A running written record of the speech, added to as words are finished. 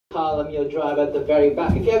Carl, I'm your driver at the very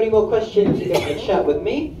back. If you have any more questions, you can chat with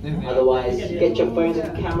me. Otherwise, get your phones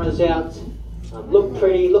and cameras out. Look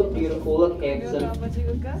pretty, look beautiful, look handsome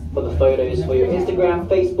for the photos for your Instagram,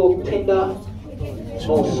 Facebook, Tinder.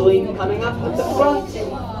 Small swing coming up at the front.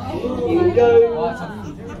 Here we go. Wow.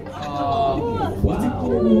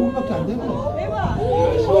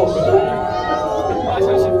 Small swing.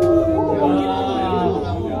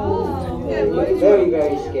 Very,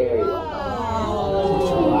 very scary.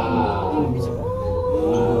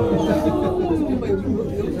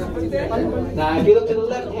 Now, if you look to the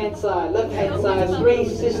left-hand side, three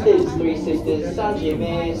sisters,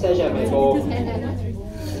 Sajime, Sajame.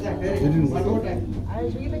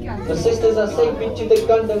 The sisters are sacred to the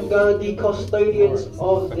Gundam, the custodians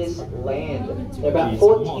of this land. They're about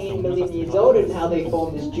 14 million years old, and how they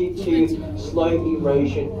formed is due to slow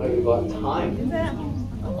erosion over time.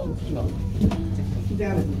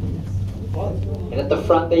 And at the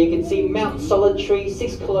front there you can see Mount Solitary,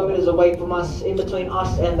 6 kilometers away from us. In between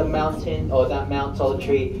us and the mountain, or that Mount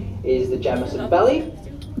Solitary, is the Jamison Valley,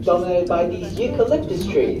 dominated by these eucalyptus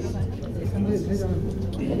trees.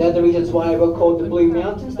 And they're the reasons why we're called the Blue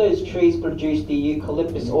Mountains. Those trees produce the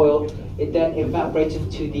eucalyptus oil. It then evaporates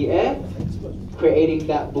into the air, creating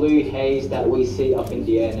that blue haze that we see up in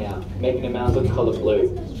the air now, making the mountain color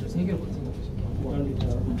blue.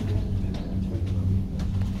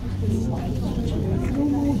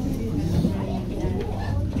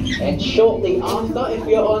 And shortly after, if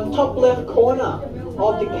you're on top left corner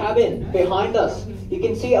of the cabin behind us, you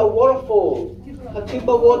can see a waterfall,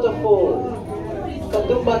 Katuba waterfall,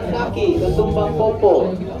 Katuba Taki, Katuba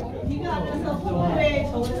Popo.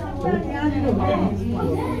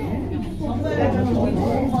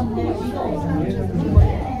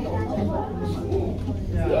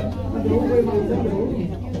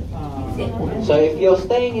 So if you're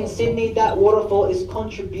staying in Sydney, that waterfall is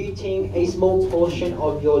contributing a small portion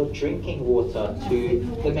of your drinking water to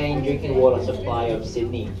the main drinking water supply of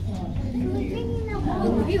Sydney.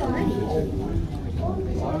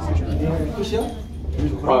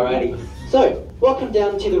 Alrighty, so welcome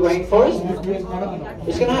down to the rainforest.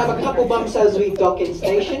 It's going to have a couple bumps as we dock in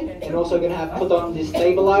station, and also going to have put on the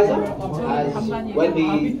stabilizer as when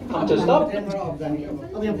we come to a stop.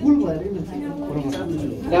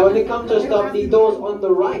 Now when we come to a stop, the doors on the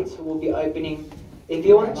right will be opening. If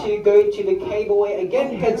you want to go to the cableway,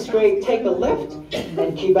 again head straight, take a left,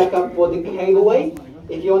 and queue back up for the cableway.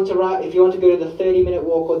 If you want to go to the 30-minute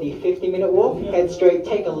walk or the 50-minute walk, head straight,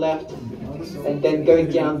 take a left, and then go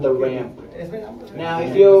down the ramp. Now,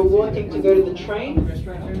 if you're wanting to go to the train,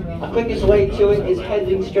 the quickest way to it is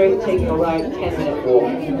heading straight, taking a right 10-minute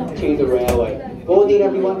walk to the railway. We'll need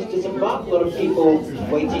everyone to disembark. A lot of people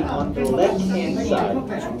waiting on the left-hand side.